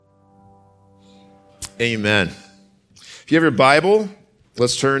Amen. If you have your Bible,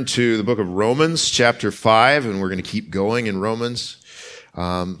 let's turn to the book of Romans, chapter 5, and we're going to keep going in Romans.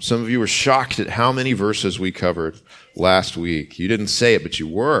 Some of you were shocked at how many verses we covered last week. You didn't say it, but you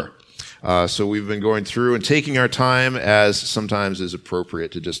were. So we've been going through and taking our time as sometimes is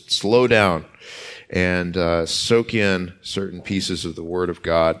appropriate to just slow down and soak in certain pieces of the Word of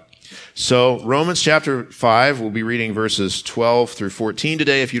God. So Romans chapter 5, we'll be reading verses 12 through 14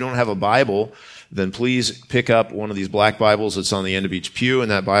 today. If you don't have a Bible, then please pick up one of these black Bibles that's on the end of each pew. In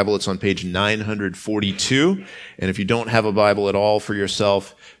that Bible, it's on page 942. And if you don't have a Bible at all for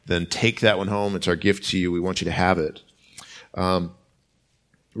yourself, then take that one home. It's our gift to you. We want you to have it.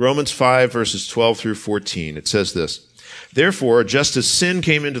 Romans 5, verses 12 through 14. It says this: Therefore, just as sin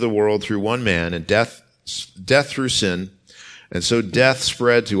came into the world through one man, and death through sin, and so death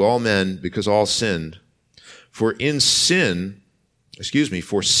spread to all men because all sinned. For sin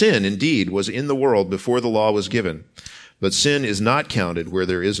indeed was in the world before the law was given, but sin is not counted where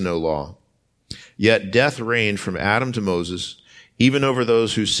there is no law. Yet death reigned from Adam to Moses, even over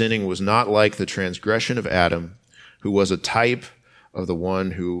those whose sinning was not like the transgression of Adam, who was a type of the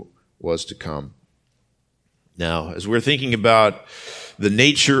one who was to come. Now, as we're thinking about the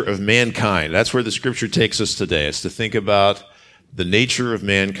nature of mankind, that's where the scripture takes us today. It's to think about the nature of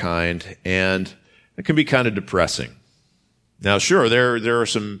mankind, and it can be kind of depressing. Now, sure, there are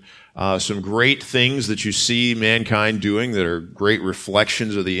some great things that you see mankind doing that are great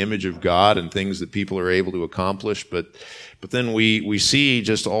reflections of the image of God and things that people are able to accomplish, but then we see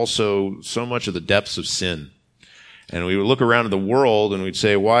just also so much of the depths of sin. And we would look around at the world and we'd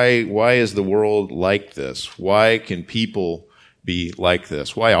say, why is the world like this? Why can people be like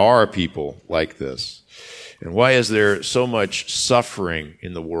this? Why are people like this? And why is there so much suffering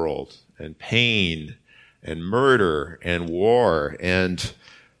in the world, and pain, and murder, and war, and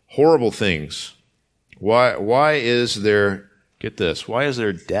horrible things? Why is there, get this, why is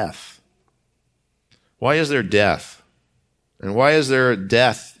there death? Why is there death? And why is there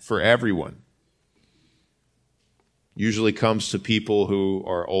death for everyone? Usually comes to people who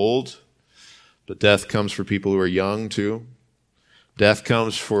are old, but death comes for people who are young too. Death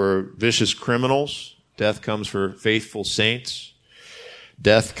comes for vicious criminals. Death comes for faithful saints.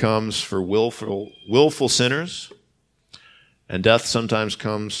 Death comes for willful sinners. And death sometimes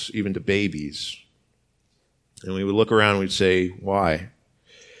comes even to babies. And we would look around and we'd say, why?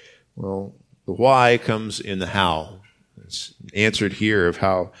 Well, the why comes in the how. It's answered here of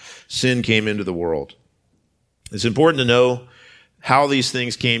how sin came into the world. It's important to know how these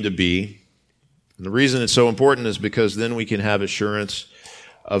things came to be. And the reason it's so important is because then we can have assurance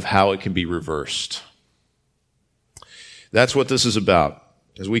of how it can be reversed. That's what this is about.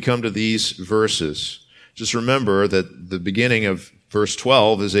 As we come to these verses, just remember that the beginning of verse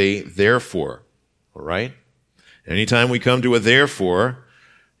 12 is a therefore, all right? Anytime we come to a therefore,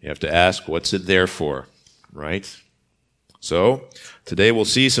 you have to ask, what's it there for, right? So, today we'll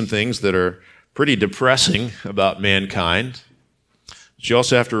see some things that are pretty depressing about mankind. But you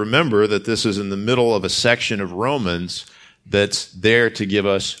also have to remember that this is in the middle of a section of Romans that's there to give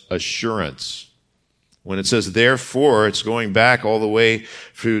us assurance. When it says therefore, it's going back all the way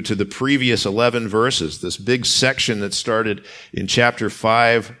through to the previous 11 verses. This big section that started in chapter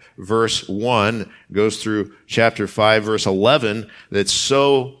 5, verse 1, goes through chapter 5, verse 11, that's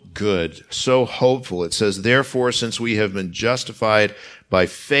so good, so hopeful. It says, therefore, since we have been justified by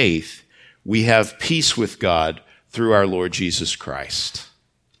faith, we have peace with God through our Lord Jesus Christ.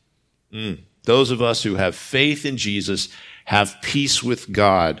 Those of us who have faith in Jesus have peace with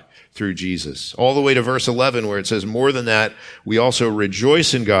God through Jesus. All the way to verse 11 where it says, more than that, we also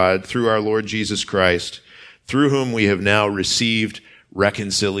rejoice in God through our Lord Jesus Christ, through whom we have now received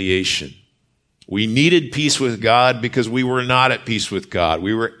reconciliation. We needed peace with God because we were not at peace with God.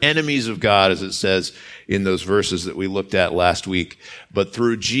 We were enemies of God, as it says in those verses that we looked at last week. But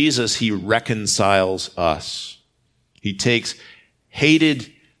through Jesus, he reconciles us. He takes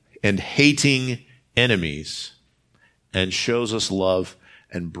hated and hating enemies and shows us love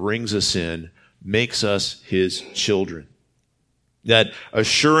and brings us in, makes us his children. That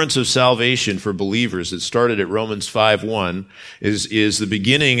assurance of salvation for believers that started at Romans 5:1 is the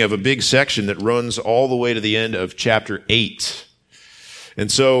beginning of a big section that runs all the way to the end of chapter 8. And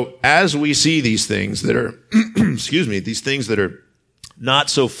so as we see these things that are, these things that are not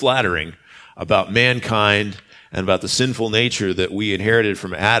so flattering about mankind and about the sinful nature that we inherited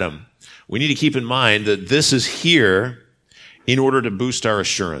from Adam, we need to keep in mind that this is here in order to boost our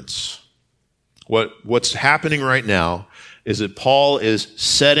assurance. What's happening right now is that Paul is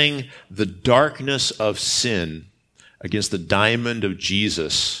setting the darkness of sin against the diamond of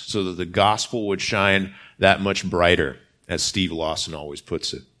Jesus so that the gospel would shine that much brighter, as Steve Lawson always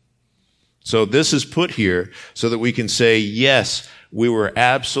puts it. So this is put here so that we can say, yes, we were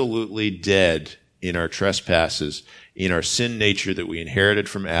absolutely dead in our trespasses, in our sin nature that we inherited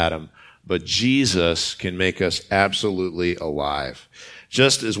from Adam, but Jesus can make us absolutely alive.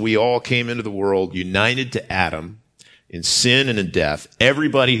 Just as we all came into the world united to Adam in sin and in death,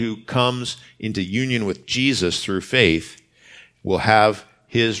 everybody who comes into union with Jesus through faith will have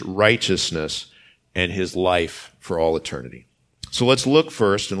his righteousness and his life for all eternity. So let's look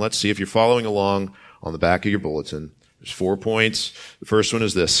first, and let's see if you're following along on the back of your bulletin. There's 4 points. The first one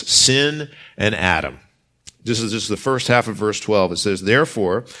is this: sin and Adam. This is just the first half of verse 12. It says,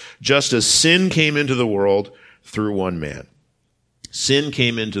 therefore, just as sin came into the world through one man. Sin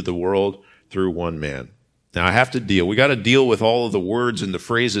came into the world through one man. Now we got to deal with all of the words and the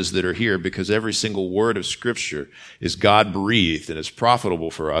phrases that are here, because every single word of Scripture is God-breathed and it's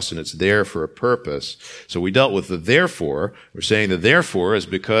profitable for us and it's there for a purpose. So we dealt with the therefore. We're saying the therefore is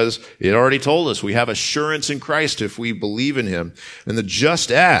because it already told us we have assurance in Christ if we believe in him. And the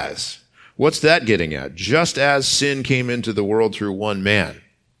just as, what's that getting at? Just as sin came into the world through one man.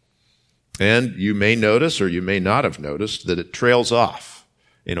 And you may notice, or you may not have noticed, that it trails off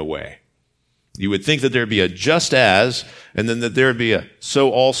in a way. You would think that there'd be a just as, and then that there'd be a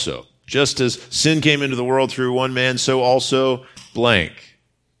so also. Just as sin came into the world through one man, so also blank.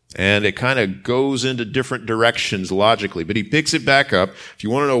 And it kind of goes into different directions logically. But he picks it back up. If you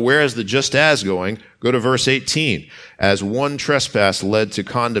want to know where is the just as going, go to verse 18. As one trespass led to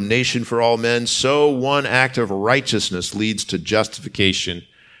condemnation for all men, so one act of righteousness leads to justification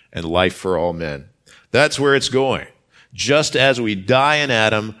and life for all men. That's where it's going. Just as we die in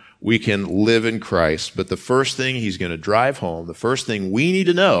Adam, we can live in Christ. But the first thing he's going to drive home, the first thing we need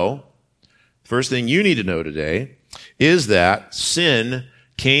to know, the first thing you need to know today, is that sin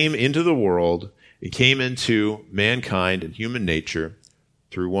came into the world, it came into mankind and human nature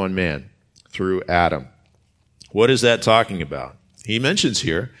through one man, through Adam. What is that talking about? He mentions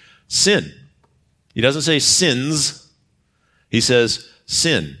here sin. He doesn't say sins. He says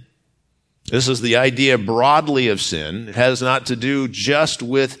sin. This is the idea broadly of sin. It has not to do just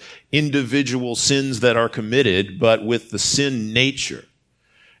with individual sins that are committed, but with the sin nature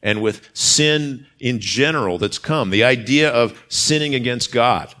and with sin in general that's come. The idea of sinning against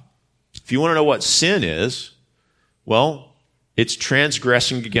God. If you want to know what sin is, well, it's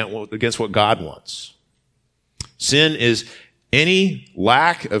transgressing against what God wants. Sin is any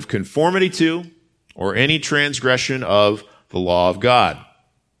lack of conformity to or any transgression of the law of God.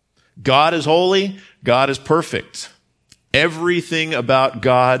 God is holy. God is perfect. Everything about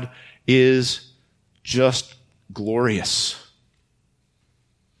God is just glorious.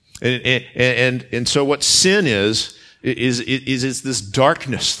 And so what sin is this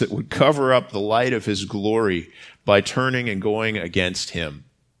darkness that would cover up the light of his glory by turning and going against him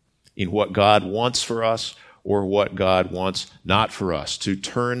in what God wants for us or what God wants not for us, to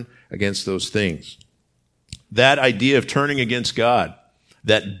turn against those things. That idea of turning against God,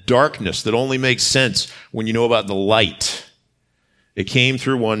 that darkness that only makes sense when you know about the light. It came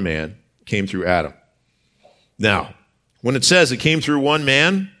through one man, came through Adam. Now, when it says it came through one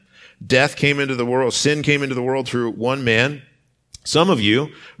man, death came into the world, sin came into the world through one man, some of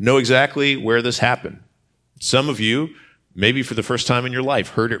you know exactly where this happened. Some of you, maybe for the first time in your life,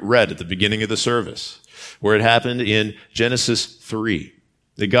 heard it read at the beginning of the service, where it happened in Genesis 3.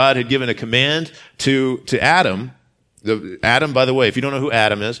 That God had given a command to Adam. Adam, by the way, if you don't know who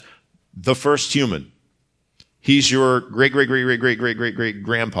Adam is, the first human. He's your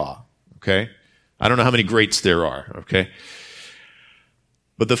great-great-great-great-great-great-great-grandpa, okay? I don't know how many greats there are, okay?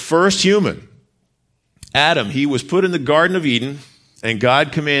 But the first human, Adam, he was put in the Garden of Eden, and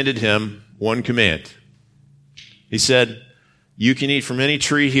God commanded him one command. He said, you can eat from any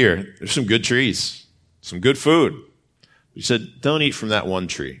tree here. There's some good trees, some good food. He said, don't eat from that one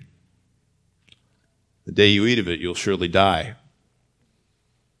tree. The day you eat of it, you'll surely die.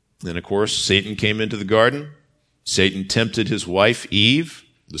 And of course, Satan came into the garden. Satan tempted his wife, Eve,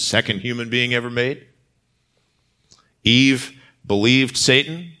 the second human being ever made. Eve believed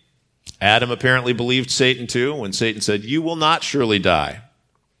Satan. Adam apparently believed Satan too, when Satan said, you will not surely die.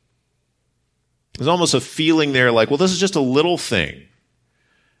 There's almost a feeling there like, well, this is just a little thing.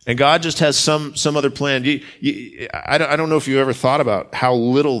 And God just has some other plan. I don't know if you ever thought about how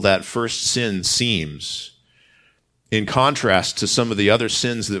little that first sin seems in contrast to some of the other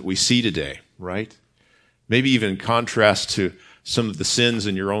sins that we see today, right? Maybe even in contrast to some of the sins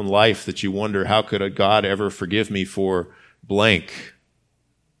in your own life that you wonder, how could a God ever forgive me for blank?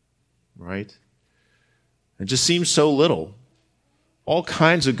 Right? It just seems so little. All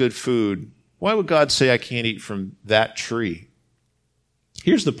kinds of good food. Why would God say I can't eat from that tree?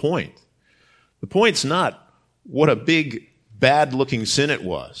 Here's the point. The point's not what a big, bad-looking sin it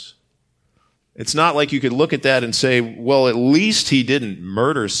was. It's not like you could look at that and say, well, at least he didn't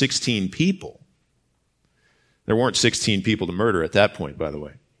murder 16 people. There weren't 16 people to murder at that point, by the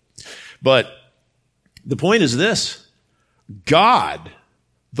way. But the point is this. God,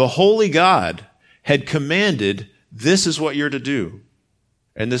 the holy God, had commanded, this is what you're to do,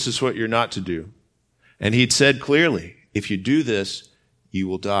 and this is what you're not to do. And he'd said clearly, if you do this, you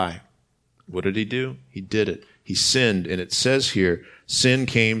will die. What did he do? He did it. He sinned, and it says here, sin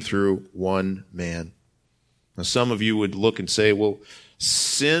came through one man. Now, some of you would look and say, well,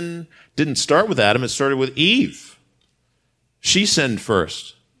 sin didn't start with Adam, it started with Eve. She sinned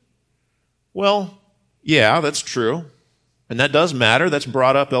first. Well, yeah, that's true. And that does matter. That's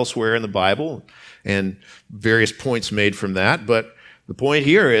brought up elsewhere in the Bible and various points made from that. But the point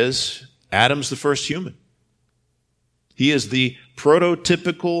here is Adam's the first human. He is the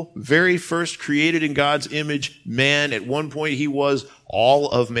prototypical, very first created in God's image man. At one point, he was all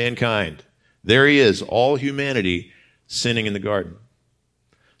of mankind. There he is, all humanity sinning in the garden.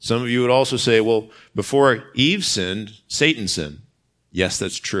 Some of you would also say, well, before Eve sinned, Satan sinned. Yes,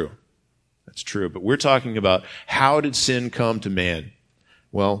 that's true. That's true. But we're talking about how did sin come to man?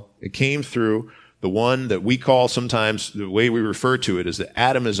 Well, it came through the one that we call sometimes, the way we refer to it is that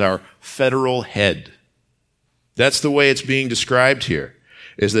Adam is our federal head. That's the way it's being described here,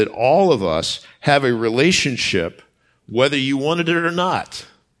 is that all of us have a relationship, whether you wanted it or not.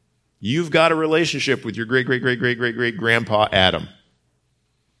 You've got a relationship with your great-great-great-great-great-great-grandpa Adam.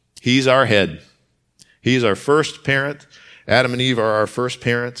 He's our head. He's our first parent. Adam and Eve are our first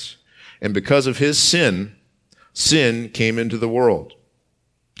parents. And because of his sin, sin came into the world.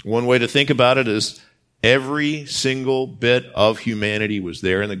 One way to think about it is every single bit of humanity was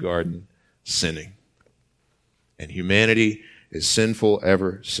there in the garden sinning. And humanity is sinful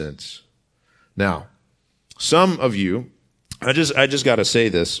ever since. Now, some of you, I just got to say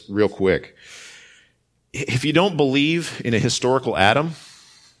this real quick. If you don't believe in a historical Adam,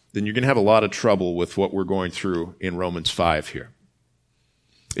 then you're going to have a lot of trouble with what we're going through in Romans 5 here.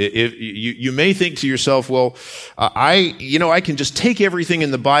 If you may think to yourself, well, I can just take everything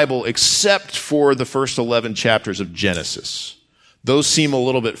in the Bible except for the first 11 chapters of Genesis. Those seem a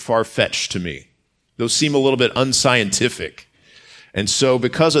little bit far-fetched to me. Those seem a little bit unscientific. And so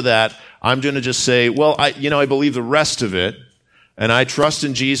because of that, I'm going to just say, well, I believe the rest of it, and I trust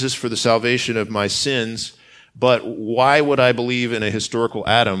in Jesus for the salvation of my sins, but why would I believe in a historical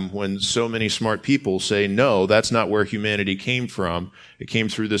Adam when so many smart people say, no, that's not where humanity came from. It came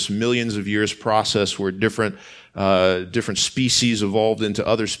through this millions of years process where different species evolved into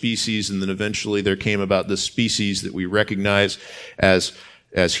other species, and then eventually there came about this species that we recognize as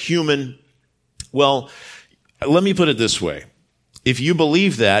human. Well, let me put it this way. If you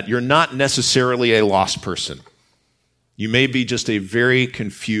believe that, you're not necessarily a lost person. You may be just a very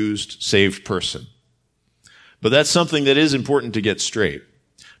confused, saved person. But that's something that is important to get straight.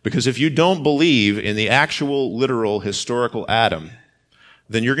 Because if you don't believe in the actual, literal, historical Adam,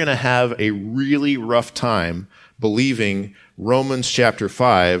 then you're going to have a really rough time believing Romans chapter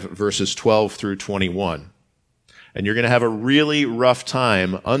 5, verses 12 through 21. And you're going to have a really rough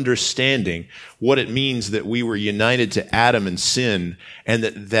time understanding what it means that we were united to Adam in sin, and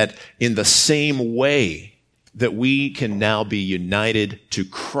that in the same way that we can now be united to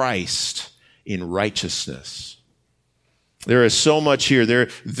Christ in righteousness. There is so much here.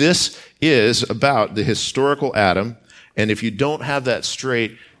 This is about the historical Adam, and if you don't have that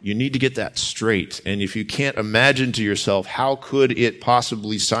straight, you need to get that straight. And if you can't imagine to yourself, how could it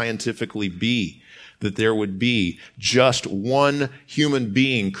possibly scientifically be that there would be just one human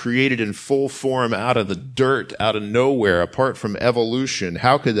being created in full form out of the dirt, out of nowhere, apart from evolution?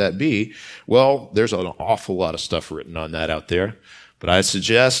 How could that be? Well, there's an awful lot of stuff written on that out there. But I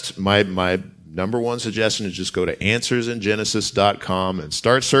suggest my number one suggestion is just go to answersingenesis.com and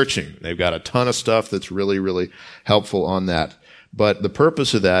start searching. They've got a ton of stuff that's really, really helpful on that. But the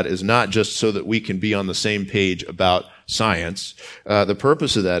purpose of that is not just so that we can be on the same page about science. The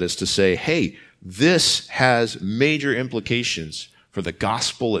purpose of that is to say, hey, this has major implications for the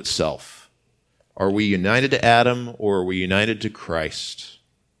gospel itself. Are we united to Adam or are we united to Christ?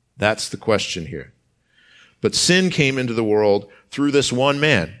 That's the question here. But sin came into the world through this one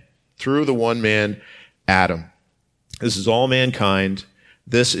man, through the one man, Adam. This is all mankind.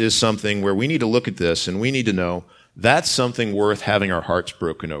 This is something where we need to look at this and we need to know that's something worth having our hearts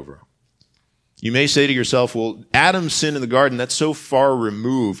broken over. You may say to yourself, well, Adam's sin in the garden, that's so far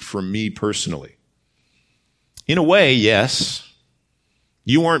removed from me personally. In a way, yes.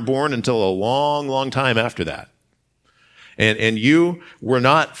 You weren't born until a long, long time after that. And you were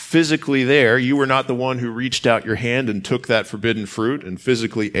not physically there. You were not the one who reached out your hand and took that forbidden fruit and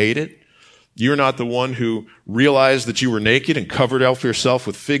physically ate it. You're not the one who realized that you were naked and covered up yourself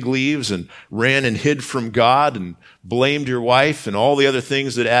with fig leaves and ran and hid from God and blamed your wife and all the other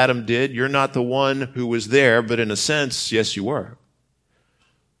things that Adam did. You're not the one who was there, but in a sense, yes, you were.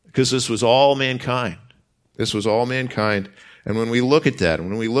 Because this was all mankind. This was all mankind. And when we look at that,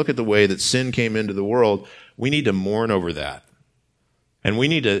 when we look at the way that sin came into the world, we need to mourn over that. And we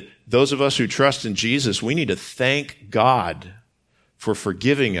need to, those of us who trust in Jesus, we need to thank God for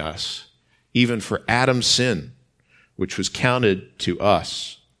forgiving us, even for Adam's sin, which was counted to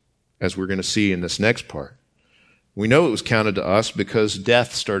us, as we're going to see in this next part. We know it was counted to us because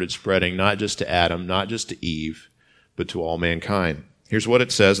death started spreading, not just to Adam, not just to Eve, but to all mankind. Here's what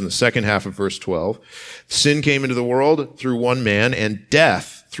it says in the second half of verse 12. Sin came into the world through one man, and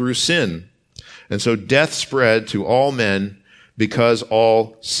death through sin. And so death spread to all men because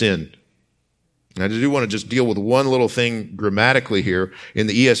all sinned. Now, I do want to just deal with one little thing grammatically here. In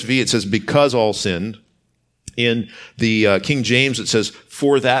the ESV, it says, because all sinned. In the King James, it says,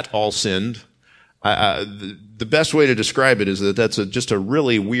 for that all sinned. The best way to describe it is that that's just a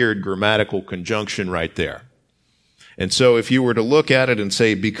really weird grammatical conjunction right there. And so if you were to look at it and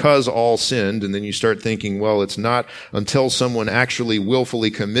say, because all sinned, and then you start thinking, well, it's not until someone actually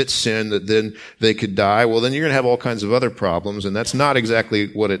willfully commits sin that then they could die, well, then you're going to have all kinds of other problems, and that's not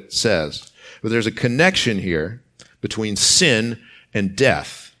exactly what it says. But there's a connection here between sin and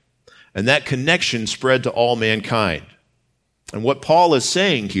death. And that connection spread to all mankind. And what Paul is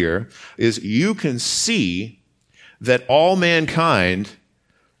saying here is you can see that all mankind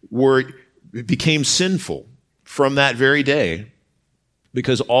became sinful from that very day,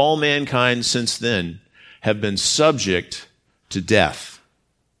 because all mankind since then have been subject to death.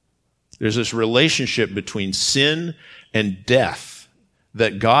 There's this relationship between sin and death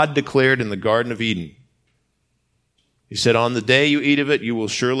that God declared in the Garden of Eden. He said, on the day you eat of it, you will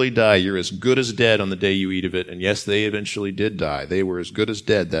surely die. You're as good as dead on the day you eat of it. And yes, they eventually did die. They were as good as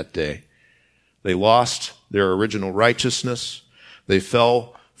dead that day. They lost their original righteousness. They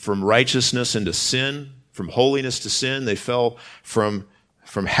fell from righteousness into sin. From holiness to sin, they fell from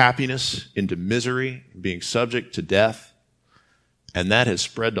happiness into misery, being subject to death. And that has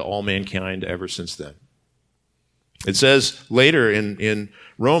spread to all mankind ever since then. It says later in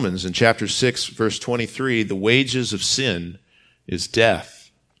Romans, in chapter 6, verse 23, the wages of sin is death.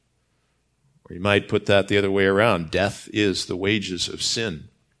 Or you might put that the other way around. Death is the wages of sin.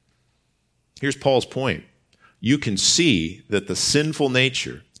 Here's Paul's point. You can see that the sinful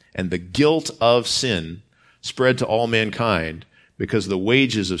nature and the guilt of sin spread to all mankind because the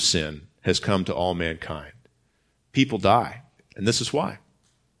wages of sin has come to all mankind. People die, and this is why.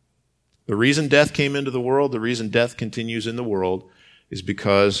 The reason death came into the world, the reason death continues in the world, is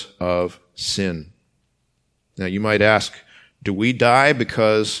because of sin. Now you might ask, do we die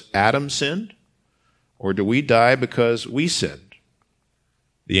because Adam sinned? Or do we die because we sinned?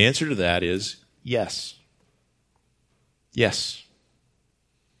 The answer to that is yes. Yes.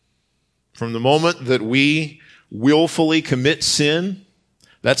 From the moment that we willfully commit sin,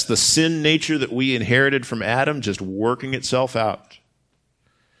 that's the sin nature that we inherited from Adam just working itself out.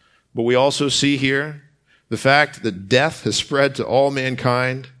 But we also see here the fact that death has spread to all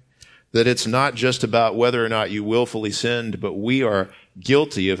mankind, that it's not just about whether or not you willfully sinned, but we are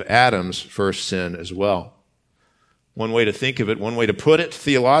guilty of Adam's first sin as well. One way to think of it, one way to put it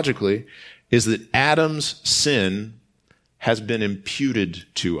theologically, is that Adam's sin has been imputed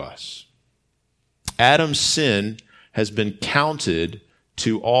to us. Adam's sin has been counted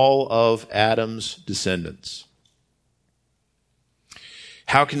to all of Adam's descendants.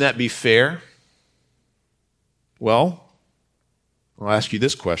 How can that be fair? Well, I'll ask you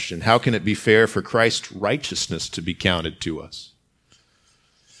this question. How can it be fair for Christ's righteousness to be counted to us?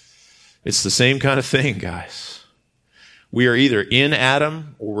 It's the same kind of thing, guys. We are either in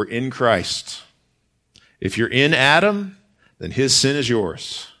Adam or we're in Christ. If you're in Adam, then his sin is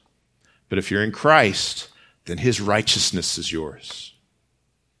yours. But if you're in Christ, then his righteousness is yours.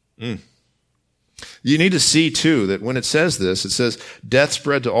 You need to see, too, that when it says this, it says, death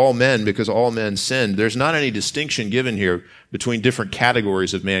spread to all men because all men sinned. There's not any distinction given here between different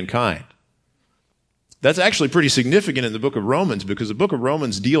categories of mankind. That's actually pretty significant in the book of Romans, because the book of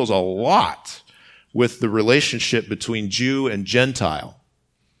Romans deals a lot with the relationship between Jew and Gentile.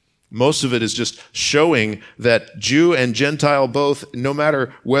 Most of it is just showing that Jew and Gentile both, no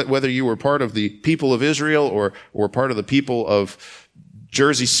matter whether you were part of the people of Israel or part of the people of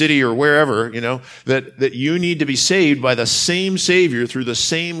Jersey City or wherever, that you need to be saved by the same Savior through the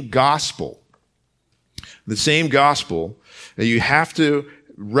same gospel. The same gospel. That you have to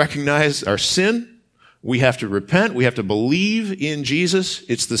recognize our sin. We have to repent. We have to believe in Jesus.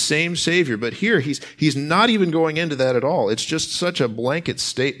 It's the same Savior. But here, he's not even going into that at all. It's just such a blanket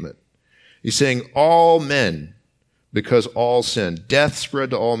statement. He's saying all men, because all sinned. Death spread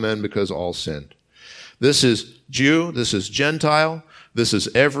to all men because all sinned. This is Jew. This is Gentile. This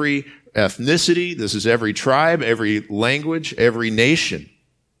is every ethnicity. This is every tribe, every language, every nation.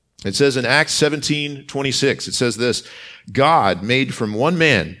 It says in Acts 17:26, it says this, God made from one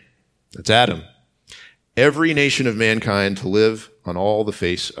man, that's Adam, every nation of mankind to live on all the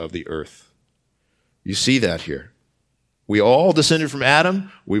face of the earth. You see that here. We all descended from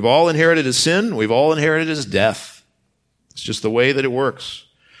Adam. We've all inherited his sin. We've all inherited his death. It's just the way that it works.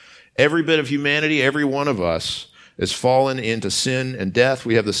 Every bit of humanity, every one of us has fallen into sin and death.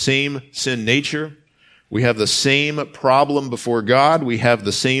 We have the same sin nature. We have the same problem before God. We have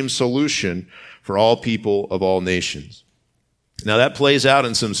the same solution for all people of all nations. Now that plays out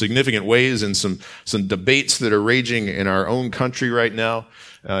in some significant ways in some debates that are raging in our own country right now.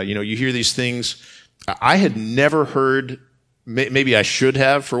 You hear these things. I had never heard, maybe I should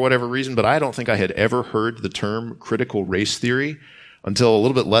have for whatever reason, but I don't think I had ever heard the term critical race theory until a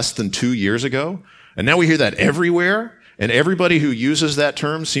little bit less than 2 years ago. And now we hear that everywhere. And everybody who uses that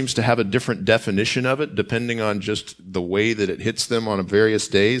term seems to have a different definition of it, depending on just the way that it hits them on various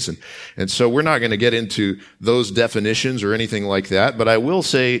days. And so we're not going to get into those definitions or anything like that. But I will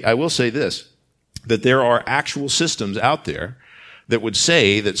say this, that there are actual systems out there that would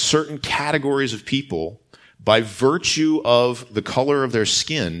say that certain categories of people, by virtue of the color of their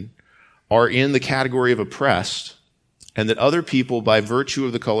skin, are in the category of oppressed, and that other people, by virtue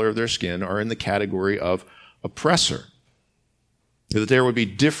of the color of their skin, are in the category of oppressor. That there would be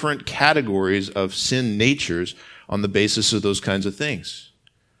different categories of sin natures on the basis of those kinds of things.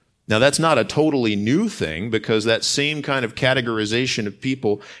 Now, that's not a totally new thing, because that same kind of categorization of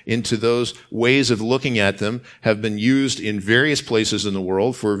people into those ways of looking at them have been used in various places in the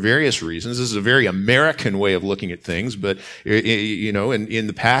world for various reasons. This is a very American way of looking at things, but, in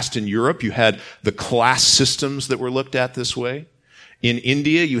the past in Europe, you had the class systems that were looked at this way. In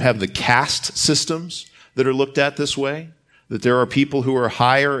India, you have the caste systems that are looked at this way. That there are people who are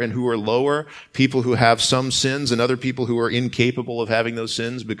higher and who are lower, people who have some sins and other people who are incapable of having those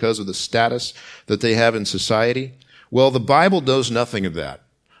sins because of the status that they have in society. Well, the Bible knows nothing of that.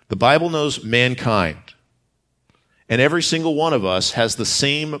 The Bible knows mankind. And every single one of us has the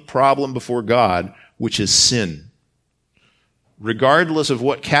same problem before God, which is sin. Regardless of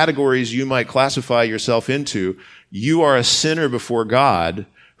what categories you might classify yourself into, you are a sinner before God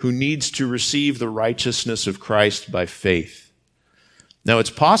who needs to receive the righteousness of Christ by faith. Now,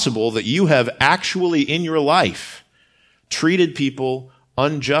 it's possible that you have actually in your life treated people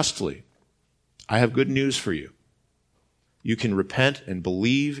unjustly. I have good news for you. You can repent and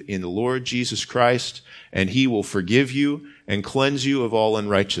believe in the Lord Jesus Christ, and he will forgive you and cleanse you of all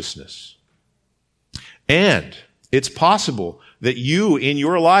unrighteousness. And it's possible that you in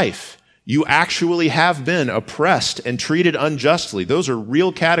your life, you actually have been oppressed and treated unjustly. Those are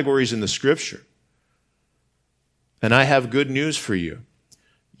real categories in the Scripture. And I have good news for you.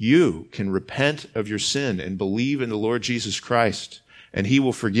 You can repent of your sin and believe in the Lord Jesus Christ, and he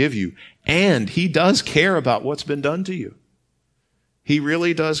will forgive you. And he does care about what's been done to you. He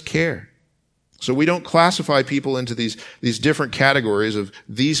really does care. So we don't classify people into these different categories of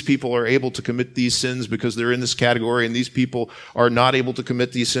these people are able to commit these sins because they're in this category, and these people are not able to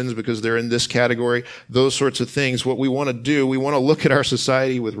commit these sins because they're in this category, those sorts of things. What we want to do, we want to look at our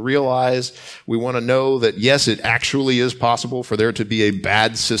society with real eyes. We want to know that, yes, it actually is possible for there to be a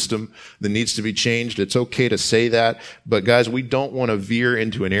bad system that needs to be changed. It's okay to say that. But guys, we don't want to veer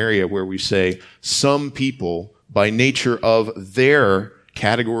into an area where we say some people, by nature of their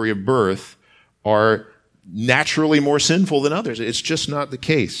category of birth, are naturally more sinful than others. It's just not the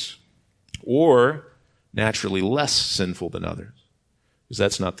case. Or naturally less sinful than others. Because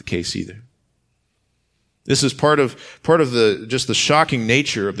that's not the case either. This is part of the shocking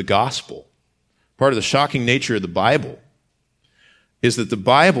nature of the gospel. Part of the shocking nature of the Bible is that the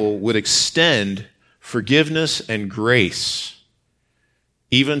Bible would extend forgiveness and grace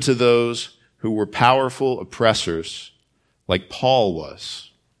even to those who were powerful oppressors like Paul was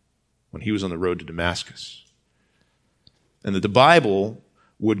when he was on the road to Damascus. And that the Bible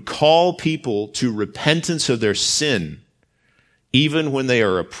would call people to repentance of their sin even when they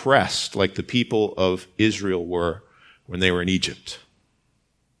are oppressed, like the people of Israel were when they were in Egypt.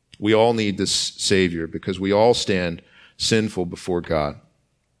 We all need this Savior because we all stand sinful before God.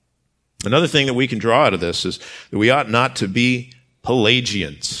 Another thing that we can draw out of this is that we ought not to be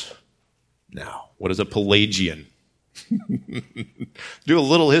Pelagians. Now, what is a Pelagian? Do a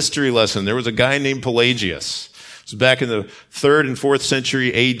little history lesson. There was a guy named Pelagius. It was back in the 3rd and 4th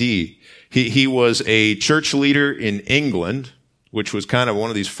century A.D. He was a church leader in England, which was kind of one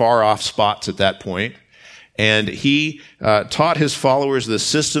of these far-off spots at that point. And he taught his followers the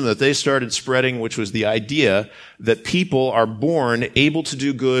system that they started spreading, which was the idea that people are born able to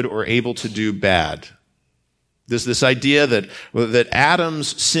do good or able to do bad. This idea that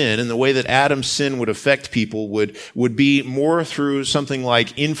Adam's sin and the way that Adam's sin would affect people would be more through something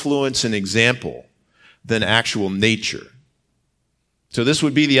like influence and example than actual nature. So this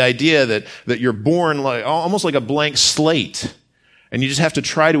would be the idea that you're born like almost like a blank slate. And you just have to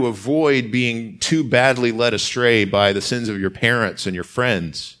try to avoid being too badly led astray by the sins of your parents and your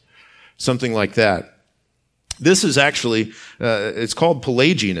friends. Something like that. This is actually, it's called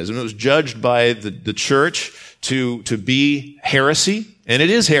Pelagianism. It was judged by the church to be heresy, and it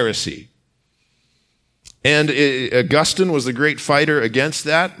is heresy. And Augustine was the great fighter against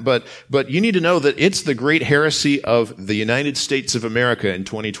that, but you need to know that it's the great heresy of the United States of America in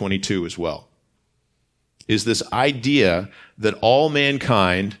 2022 as well. Is this idea that all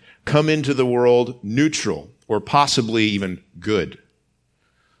mankind come into the world neutral or possibly even good.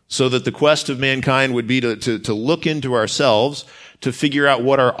 So that the quest of mankind would be to look into ourselves, to figure out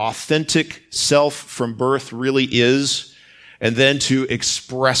what our authentic self from birth really is, and then to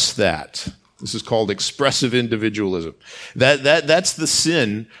express that. This is called expressive individualism. That's the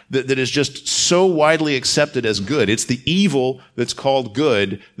sin that is just so widely accepted as good. It's the evil that's called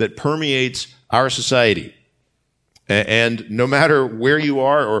good that permeates our society. And no matter where you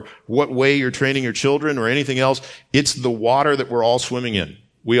are or what way you're training your children or anything else, it's the water that we're all swimming in.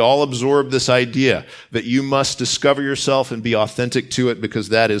 We all absorb this idea that you must discover yourself and be authentic to it because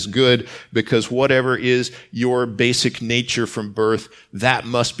that is good, because whatever is your basic nature from birth, that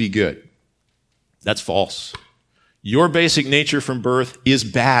must be good. That's false. Your basic nature from birth is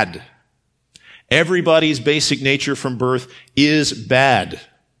bad. Everybody's basic nature from birth is bad.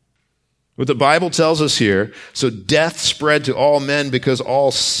 What the Bible tells us here, so death spread to all men because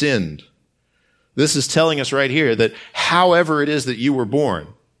all sinned. This is telling us right here that however it is that you were born,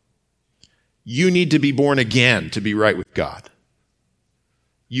 you need to be born again to be right with God.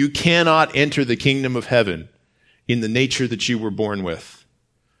 You cannot enter the kingdom of heaven in the nature that you were born with.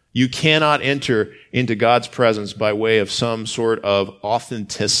 You cannot enter into God's presence by way of some sort of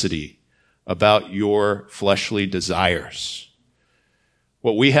authenticity about your fleshly desires.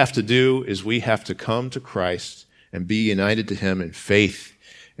 What we have to do is we have to come to Christ and be united to Him in faith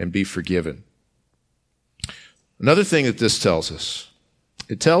and be forgiven. Another thing that this tells us,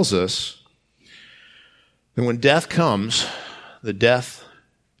 it tells us that when death comes, the death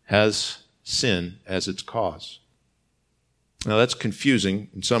has sin as its cause. Now that's confusing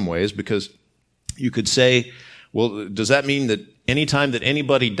in some ways because you could say, well, does that mean that anytime that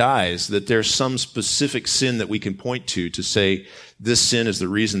anybody dies, that there's some specific sin that we can point to say this sin is the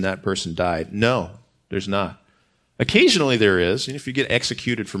reason that person died? No, there's not. Occasionally there is. And if you get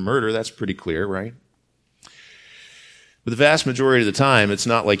executed for murder, that's pretty clear, right? But the vast majority of the time, it's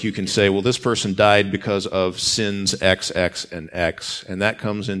not like you can say, well, this person died because of sins X, X, and X. And that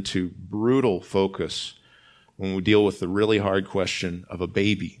comes into brutal focus when we deal with the really hard question of a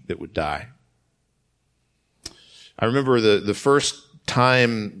baby that would die. I remember the first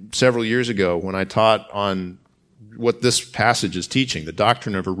time several years ago when I taught on what this passage is teaching, the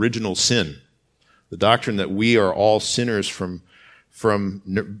doctrine of original sin, the doctrine that we are all sinners from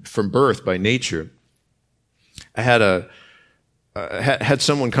birth by nature. I had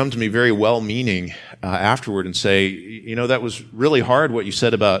someone come to me very well-meaning afterward and say, you know, that was really hard what you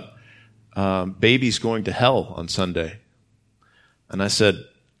said about babies going to hell on Sunday. And I said,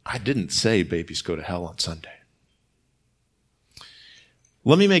 I didn't say babies go to hell on Sunday.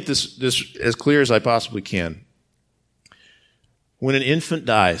 Let me make this as clear as I possibly can. When an infant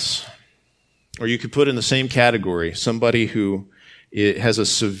dies, or you could put in the same category somebody who has a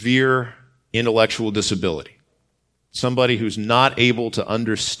severe intellectual disability, somebody who's not able to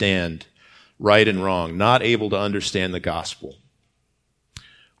understand right and wrong, not able to understand the gospel.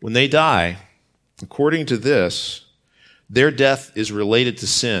 When they die, according to this, their death is related to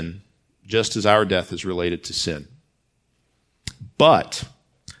sin, just as our death is related to sin. But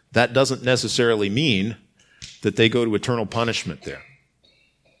that doesn't necessarily mean that they go to eternal punishment there.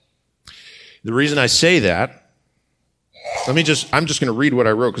 The reason I say that, I'm just going to read what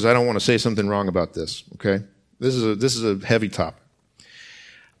I wrote because I don't want to say something wrong about this, okay? This is a heavy topic.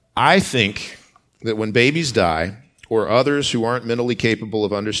 I think that when babies die, or others who aren't mentally capable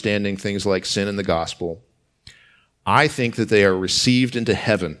of understanding things like sin and the gospel, I think that they are received into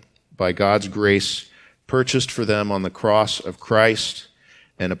heaven by God's grace, purchased for them on the cross of Christ,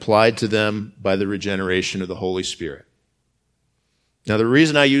 and applied to them by the regeneration of the Holy Spirit. Now, the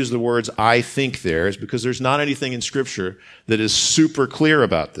reason I use the words "I think" there is because there's not anything in Scripture that is super clear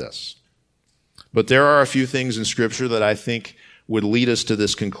about this. But there are a few things in Scripture that I think would lead us to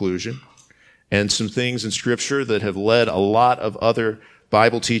this conclusion, and some things in Scripture that have led a lot of other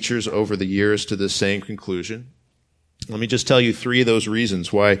Bible teachers over the years to this same conclusion. Let me just tell you 3 of those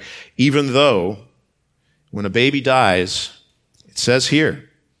reasons why, even though when a baby dies, it says here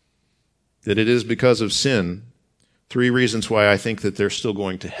that it is because of sin, 3 reasons why I think that they're still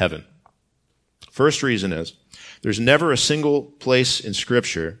going to heaven. First reason is, there's never a single place in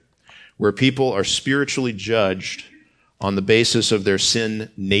Scripture where people are spiritually judged on the basis of their sin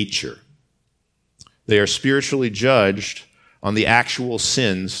nature. They are spiritually judged on the actual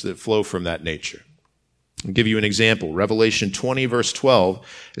sins that flow from that nature. I'll give you an example. Revelation 20, verse 12,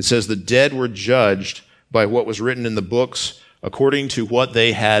 it says, "The dead were judged by what was written in the books according to what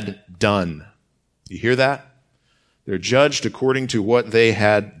they had done." You hear that? They're judged according to what they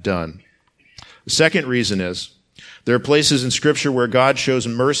had done. The second reason is, there are places in Scripture where God shows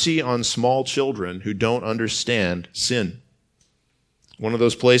mercy on small children who don't understand sin. One of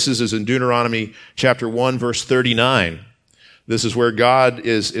those places is in Deuteronomy chapter 1, verse 39. This is where God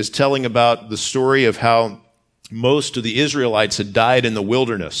is telling about the story of how most of the Israelites had died in the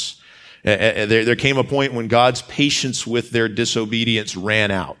wilderness. There came a point when God's patience with their disobedience ran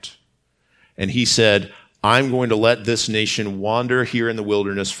out. And he said, "I'm going to let this nation wander here in the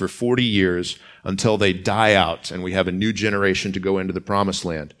wilderness for 40 years until they die out and we have a new generation to go into the promised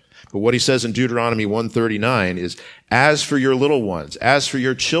land." But what he says in Deuteronomy 1:39 is, "As for your little ones, as for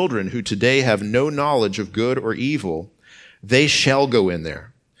your children who today have no knowledge of good or evil, they shall go in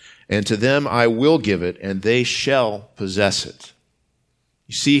there, and to them I will give it, and they shall possess it."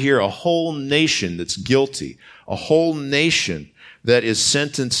 You see here a whole nation that's guilty, a whole nation that is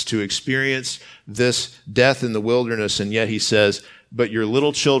sentenced to experience this death in the wilderness, and yet he says, "But your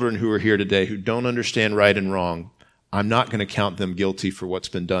little children who are here today, who don't understand right and wrong, I'm not going to count them guilty for what's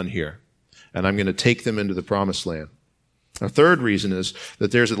been done here, and I'm going to take them into the promised land." A third reason is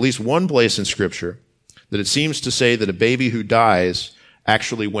that there's at least one place in Scripture that it seems to say that a baby who dies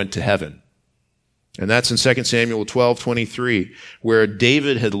actually went to heaven. And that's in 2 Samuel 12:23, where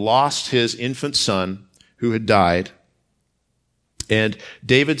David had lost his infant son who had died. And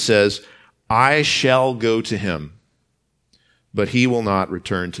David says, "I shall go to him, but he will not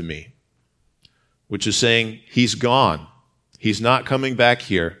return to me." Which is saying, he's gone. He's not coming back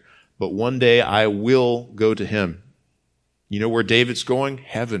here, but one day I will go to him. You know where David's going?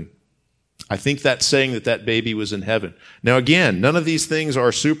 Heaven. I think that's saying that that baby was in heaven. Now again, none of these things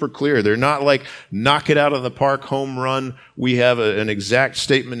are super clear. They're not like knock it out of the park, home run. We have an exact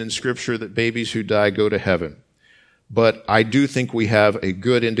statement in Scripture that babies who die go to heaven. But I do think we have a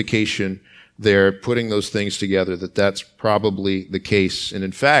good indication there, putting those things together, that that's probably the case. And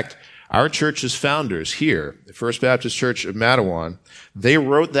in fact, our church's founders here, the First Baptist Church of Mattawan, they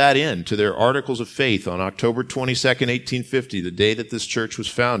wrote that in to their Articles of Faith on October 22nd, 1850, the day that this church was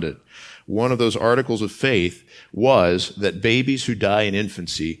founded. One of those Articles of Faith was that babies who die in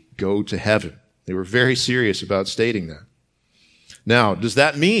infancy go to heaven. They were very serious about stating that. Now, does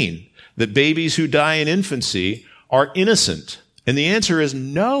that mean that babies who die in infancy are innocent? And the answer is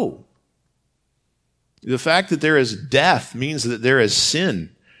no. The fact that there is death means that there is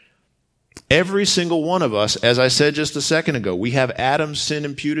sin. Every single one of us, as I said just a second ago, we have Adam's sin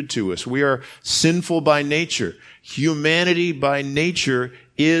imputed to us. We are sinful by nature. Humanity by nature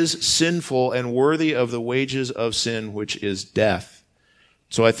is sinful and worthy of the wages of sin, which is death.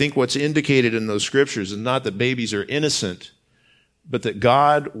 So I think what's indicated in those scriptures is not that babies are innocent, but that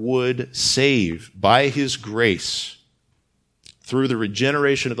God would save by His grace through the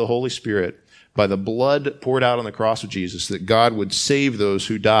regeneration of the Holy Spirit, by the blood poured out on the cross of Jesus, that God would save those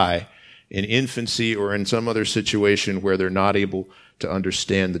who die in infancy or in some other situation where they're not able to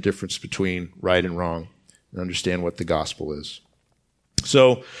understand the difference between right and wrong and understand what the gospel is.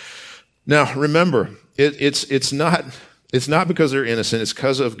 So now remember, it's not because they're innocent, it's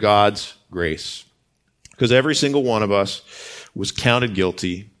because of God's grace. Because every single one of us was counted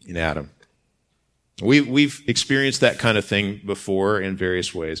guilty in Adam. We've experienced that kind of thing before in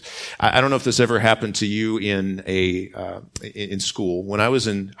various ways. I don't know if this ever happened to you in school. When I was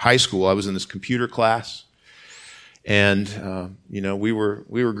in high school, I was in this computer class, and we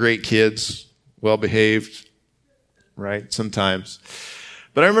were great kids, well behaved, right? Sometimes,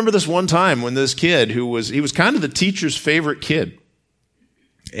 But I remember this one time when this kid he was kind of the teacher's favorite kid.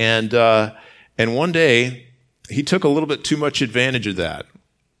 And one day he took a little bit too much advantage of that.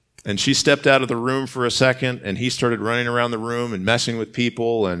 And she stepped out of the room for a second, and he started running around the room and messing with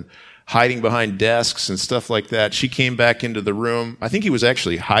people and hiding behind desks and stuff like that. She came back into the room. I think he was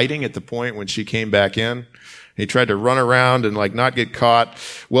actually hiding at the point when she came back in. He tried to run around and not get caught.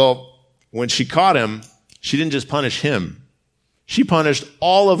 Well, when she caught him, she didn't just punish him. She punished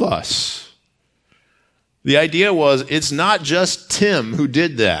all of us. The idea was, it's not just Tim who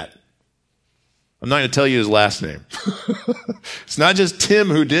did that. I'm not going to tell you his last name. It's not just Tim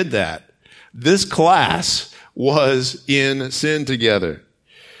who did that. This class was in sin together.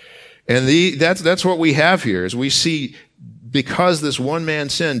 And that's what we have here, is we see, because this one man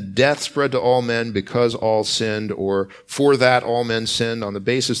sinned, death spread to all men because all sinned, or for that all men sinned, on the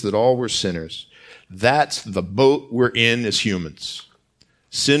basis that all were sinners. That's the boat we're in as humans.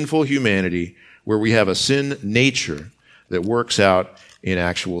 Sinful humanity, where we have a sin nature that works out in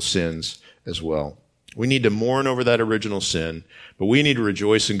actual sins as well. We need to mourn over that original sin, but we need to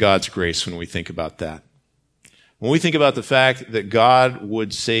rejoice in God's grace when we think about that. When we think about the fact that God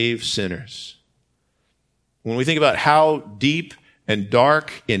would save sinners, when we think about how deep and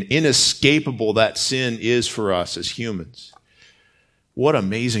dark and inescapable that sin is for us as humans, what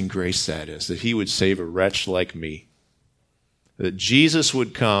amazing grace that is, that he would save a wretch like me. That Jesus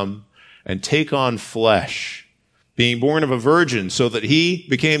would come and take on flesh, being born of a virgin, so that he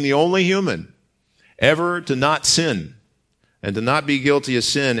became the only human ever to not sin and to not be guilty of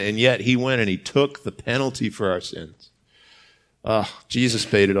sin, and yet he went and he took the penalty for our sins. Jesus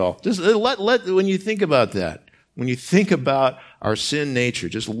paid it all. Just when you think about that, when you think about our sin nature,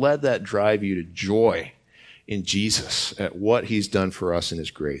 just let that drive you to joy in Jesus at what he's done for us in his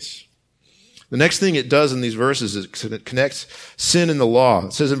grace. The next thing it does in these verses is it connects sin and the law.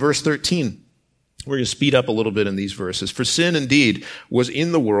 It says in verse 13, we're going to speed up a little bit in these verses. For sin indeed was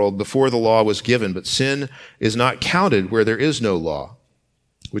in the world before the law was given, but sin is not counted where there is no law,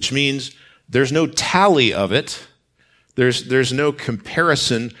 which means there's no tally of it. There's no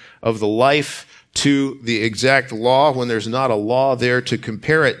comparison of the life to the exact law when there's not a law there to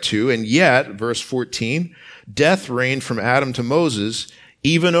compare it to. And yet, verse 14, death reigned from Adam to Moses,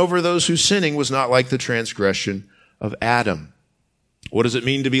 even over those whose sinning was not like the transgression of Adam. What does it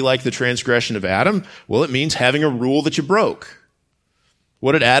mean to be like the transgression of Adam? Well, it means having a rule that you broke.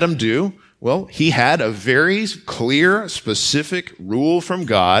 What did Adam do? Well, he had a very clear, specific rule from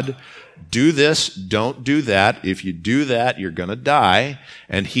God. Do this, don't do that. If you do that, you're going to die.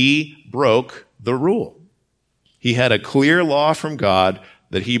 And he broke the rule. He had a clear law from God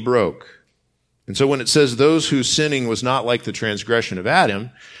that he broke. And so when it says those whose sinning was not like the transgression of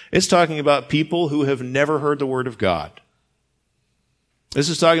Adam, it's talking about people who have never heard the word of God. This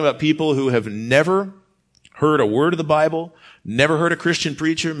is talking about people who have never heard a word of the Bible, never heard a Christian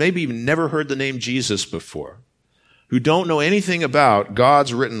preacher, maybe even never heard the name Jesus before, who don't know anything about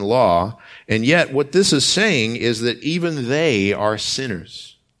God's written law, and yet what this is saying is that even they are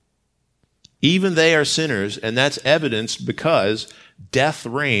sinners. Even they are sinners, and that's evidenced because death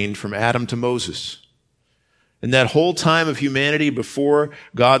reigned from Adam to Moses. And that whole time of humanity before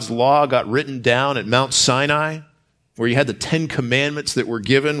God's law got written down at Mount Sinai, where you had the 10 commandments that were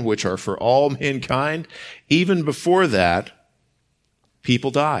given, which are for all mankind, even before that,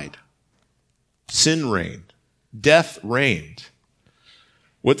 people died. Sin reigned. Death reigned.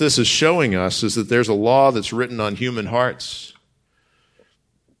 What this is showing us is that there's a law that's written on human hearts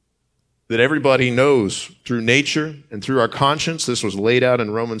that everybody knows through nature and through our conscience. This was laid out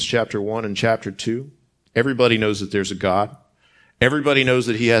in Romans chapter 1 and chapter 2. Everybody knows that there's a God. Everybody knows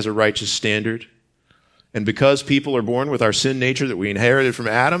that he has a righteous standard. And because people are born with our sin nature that we inherited from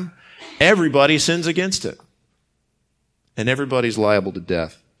Adam, everybody sins against it. And everybody's liable to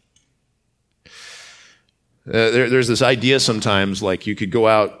death. There's this idea sometimes, like you could go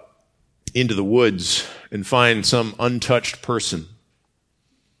out into the woods and find some untouched person.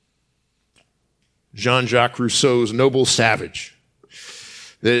 Jean-Jacques Rousseau's Noble Savage.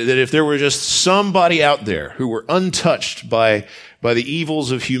 That if there were just somebody out there who were untouched by the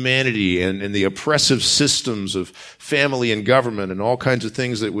evils of humanity and the oppressive systems of family and government and all kinds of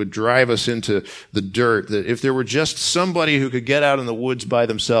things that would drive us into the dirt, that if there were just somebody who could get out in the woods by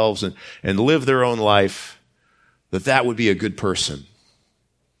themselves and live their own life, that would be a good person.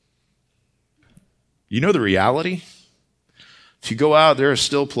 You know the reality? If you go out, there are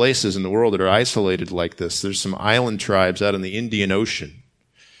still places in the world that are isolated like this. There's some island tribes out in the Indian Ocean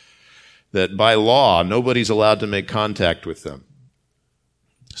that by law, nobody's allowed to make contact with them.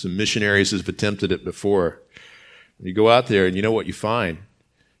 Some missionaries have attempted it before. You go out there and you know what you find.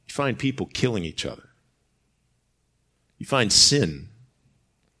 You find people killing each other. You find sin.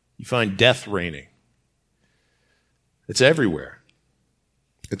 You find death reigning. It's everywhere.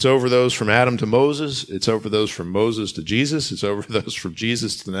 It's over those from Adam to Moses. It's over those from Moses to Jesus. It's over those from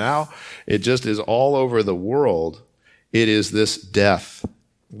Jesus to now. It just is all over the world. It is this death.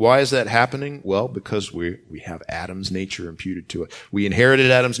 Why is that happening? Well, because we have Adam's nature imputed to us. We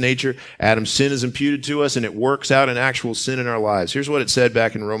inherited Adam's nature. Adam's sin is imputed to us, and it works out in actual sin in our lives. Here's what it said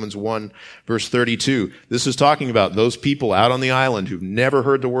back in Romans 1, verse 32. This is talking about those people out on the island who've never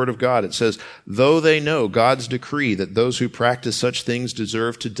heard the word of God. It says, though they know God's decree that those who practice such things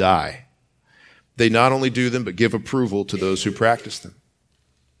deserve to die, they not only do them, but give approval to those who practice them.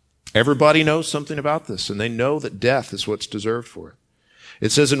 Everybody knows something about this, and they know that death is what's deserved for it.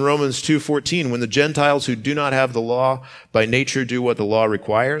 It says in Romans 2:14, when the Gentiles who do not have the law by nature do what the law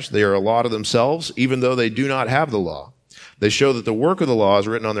requires, they are a law to themselves, even though they do not have the law. They show that the work of the law is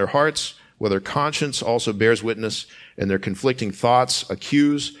written on their hearts, where their conscience also bears witness, and their conflicting thoughts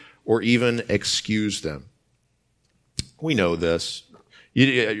accuse or even excuse them. We know this.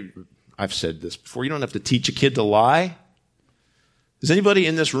 I've said this before. You don't have to teach a kid to lie. Has anybody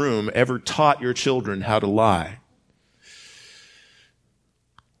in this room ever taught your children how to lie?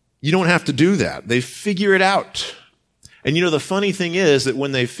 You don't have to do that. They figure it out. And the funny thing is that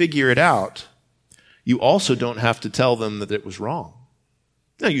when they figure it out, you also don't have to tell them that it was wrong.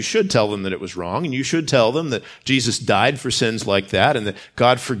 Now, you should tell them that it was wrong, and you should tell them that Jesus died for sins like that, and that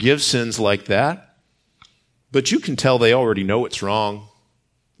God forgives sins like that. But you can tell they already know it's wrong.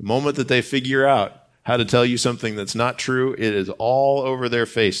 The moment that they figure out how to tell you something that's not true, it is all over their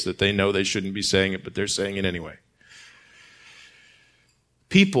face that they know they shouldn't be saying it, but they're saying it anyway.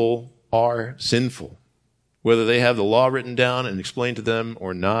 People are sinful. Whether they have the law written down and explained to them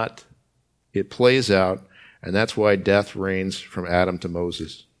or not, it plays out, and that's why death reigns from Adam to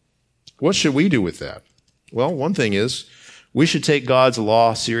Moses. What should we do with that? Well, one thing is, we should take God's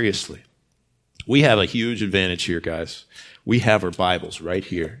law seriously. We have a huge advantage here, guys. We have our Bibles right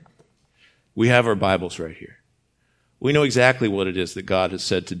here. We have our Bibles right here. We know exactly what it is that God has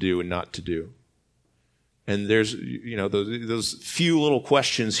said to do and not to do. And there's, those few little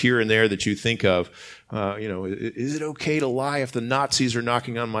questions here and there that you think of. Is it okay to lie if the Nazis are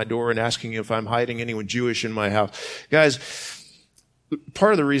knocking on my door and asking if I'm hiding anyone Jewish in my house? Guys,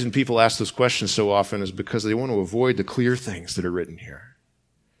 part of the reason people ask those questions so often is because they want to avoid the clear things that are written here.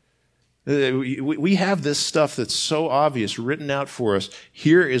 We have this stuff that's so obvious written out for us.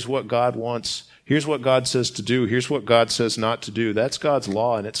 Here is what God wants. Here's what God says to do. Here's what God says not to do. That's God's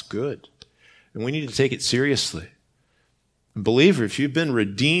law, and it's good. And we need to take it seriously. And believer, if you've been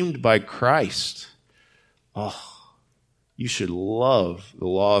redeemed by Christ, you should love the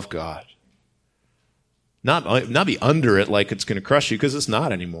law of God. Not be under it like it's going to crush you, because it's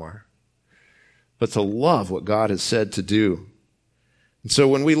not anymore. But to love what God has said to do. And so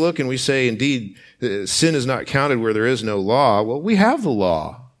when we look and we say, indeed, sin is not counted where there is no law, well, we have the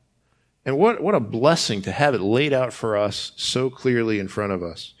law. And what a blessing to have it laid out for us so clearly in front of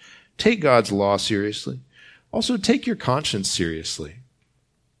us. Take God's law seriously. Also, take your conscience seriously.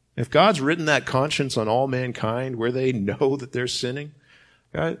 If God's written that conscience on all mankind where they know that they're sinning,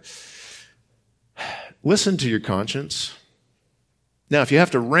 God, listen to your conscience. Now, if you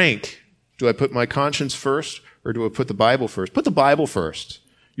have to rank, do I put my conscience first or do I put the Bible first? Put the Bible first.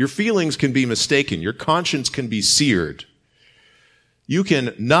 Your feelings can be mistaken. Your conscience can be seared. You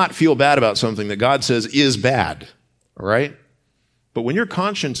can not feel bad about something that God says is bad, all right? But when your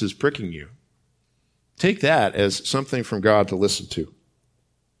conscience is pricking you, take that as something from God to listen to.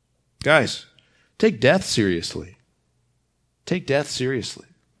 Guys, take death seriously. Take death seriously.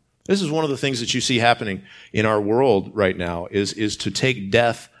 This is one of the things that you see happening in our world right now is to take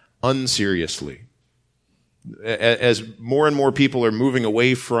death unseriously. As more and more people are moving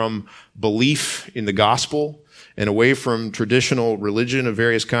away from belief in the gospel and away from traditional religion of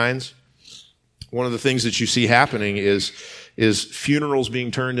various kinds, one of the things that you see happening is funerals being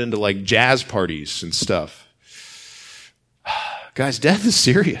turned into like jazz parties and stuff. Guys, death is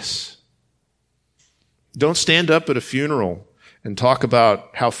serious. Don't stand up at a funeral and talk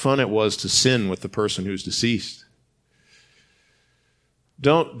about how fun it was to sin with the person who's deceased.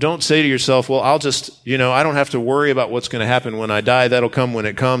 Don't say to yourself, well, I'll just, I don't have to worry about what's going to happen when I die. That'll come when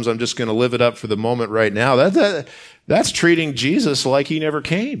it comes. I'm just going to live it up for the moment right now. That's treating Jesus like he never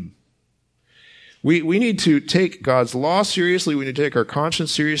came. We need to take God's law seriously. We need to take our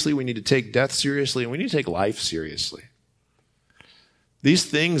conscience seriously. We need to take death seriously. And we need to take life seriously. These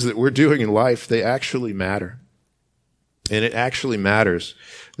things that we're doing in life, they actually matter. And it actually matters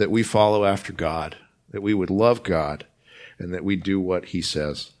that we follow after God, that we would love God, and that we do what he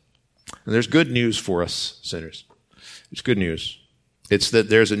says. And there's good news for us sinners. It's good news. It's that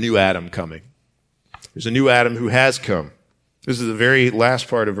there's a new Adam coming. There's a new Adam who has come. This is the very last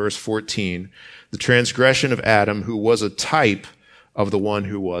part of verse 14. The transgression of Adam, who was a type of the one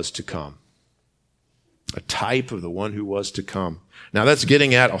who was to come. A type of the one who was to come. Now that's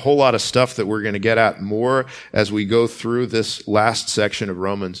getting at a whole lot of stuff that we're going to get at more as we go through this last section of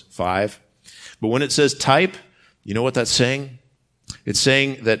Romans 5. But when it says type, you know what that's saying? It's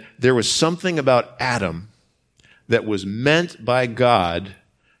saying that there was something about Adam that was meant by God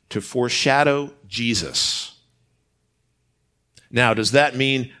to foreshadow Jesus. Now, does that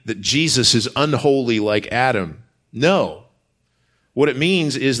mean that Jesus is unholy like Adam? No. What it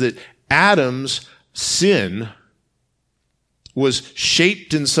means is that Adam's sin was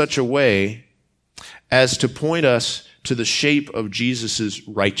shaped in such a way as to point us to the shape of Jesus'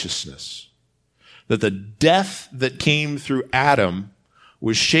 righteousness. That the death that came through Adam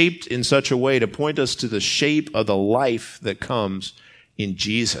was shaped in such a way to point us to the shape of the life that comes in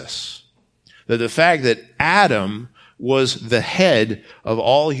Jesus. That the fact that Adam was the head of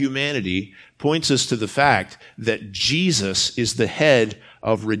all humanity points us to the fact that Jesus is the head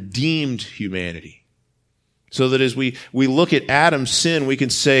of redeemed humanity. So that as we look at Adam's sin, we can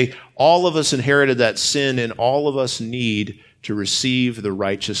say all of us inherited that sin and all of us need to receive the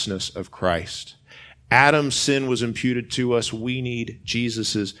righteousness of Christ. Adam's sin was imputed to us. We need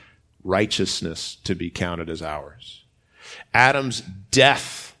Jesus' righteousness to be counted as ours. Adam's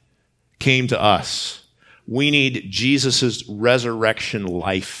death came to us. We need Jesus' resurrection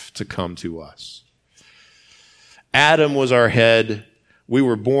life to come to us. Adam was our head. We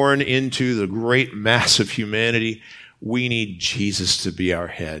were born into the great mass of humanity. We need Jesus to be our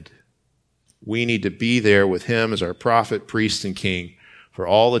head. We need to be there with him as our prophet, priest, and king for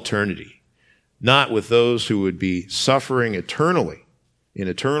all eternity. Not with those who would be suffering eternally in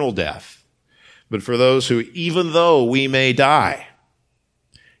eternal death, but for those who, even though we may die,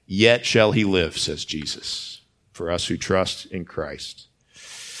 yet shall he live, says Jesus, for us who trust in Christ.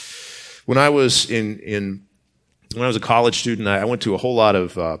 When I was when I was a college student, I went to a whole lot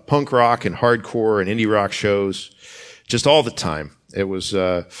of punk rock and hardcore and indie rock shows, just all the time. It was,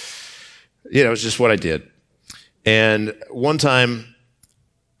 it was just what I did. And one time,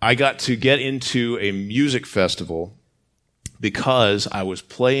 I got to get into a music festival because I was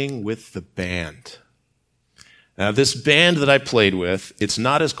playing with the band. Now, this band that I played with, it's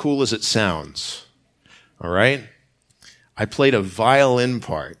not as cool as it sounds. All right? I played a violin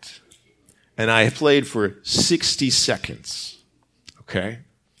part, and I played for 60 seconds. Okay?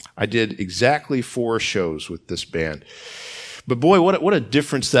 I did exactly 4 shows with this band. But boy, what a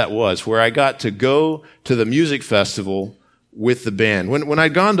difference that was, where I got to go to the music festival with the band. When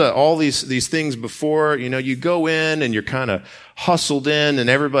I'd gone to all these things before, you go in and you're kind of hustled in and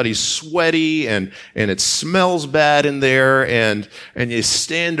everybody's sweaty and it smells bad in there and you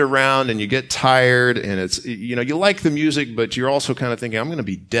stand around and you get tired and it's, you like the music, but you're also kind of thinking, I'm going to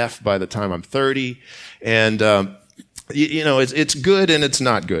be deaf by the time I'm 30. And, it's good and it's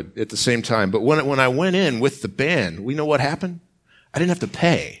not good at the same time. But when I went in with the band, we know what happened? I didn't have to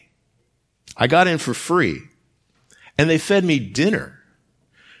pay. I got in for free. And they fed me dinner.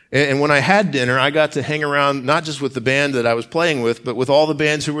 And when I had dinner, I got to hang around not just with the band that I was playing with, but with all the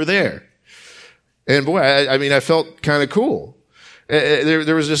bands who were there. And boy, I felt kind of cool.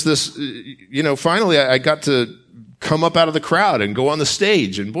 There was just this, finally I got to come up out of the crowd and go on the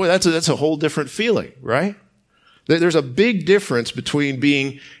stage. And boy, that's a whole different feeling, right? There's a big difference between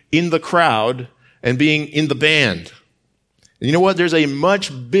being in the crowd and being in the band. And you know what? There's a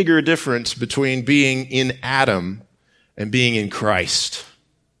much bigger difference between being in Adam and being in Christ.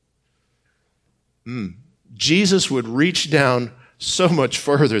 Jesus would reach down so much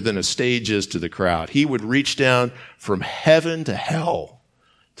further than a stage is to the crowd. He would reach down from heaven to hell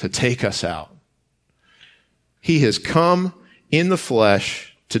to take us out. He has come in the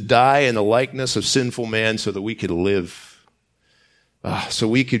flesh to die in the likeness of sinful man so that we could live. So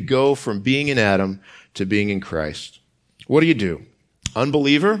we could go from being in Adam to being in Christ. What do?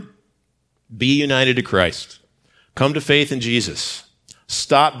 Unbeliever, be united to Christ. Come to faith in Jesus.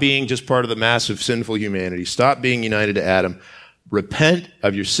 Stop being just part of the massive sinful humanity. Stop being united to Adam. Repent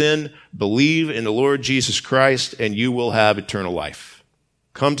of your sin. Believe in the Lord Jesus Christ, and you will have eternal life.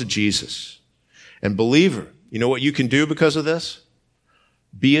 Come to Jesus. And believer, you know what you can do because of this?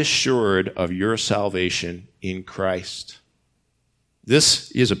 Be assured of your salvation in Christ.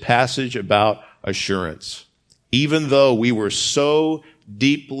 This is a passage about assurance. Even though we were so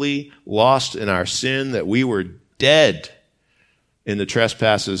deeply lost in our sin that we were dead in the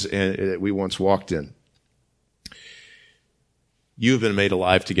trespasses that we once walked in. you have been made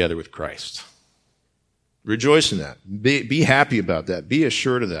alive together with Christ. Rejoice in that. Be happy about that. Be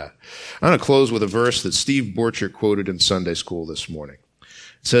assured of that. I'm going to close with a verse that Steve Borchert quoted in Sunday school this morning.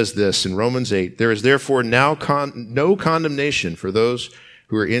 It says this in Romans 8, "There is therefore now no condemnation for those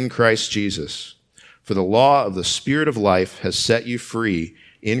who are in Christ Jesus. For the law of the Spirit of life has set you free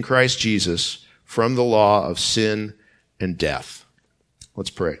in Christ Jesus from the law of sin and death." Let's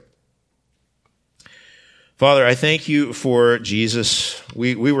pray. Father, I thank you for Jesus.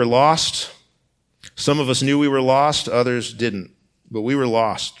 We were lost. Some of us knew we were lost, others didn't. But we were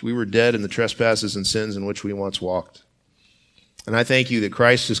lost. We were dead in the trespasses and sins in which we once walked. And I thank you that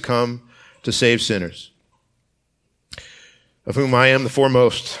Christ has come to save sinners, of whom I am the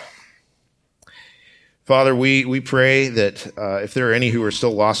foremost. Father, we pray that if there are any who are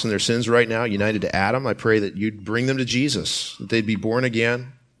still lost in their sins right now, united to Adam, I pray that you'd bring them to Jesus, that they'd be born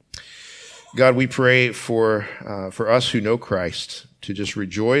again. God, we pray for us who know Christ to just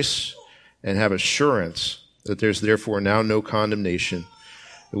rejoice and have assurance that there's therefore now no condemnation,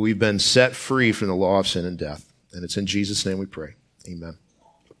 that we've been set free from the law of sin and death. And it's in Jesus' name we pray. Amen.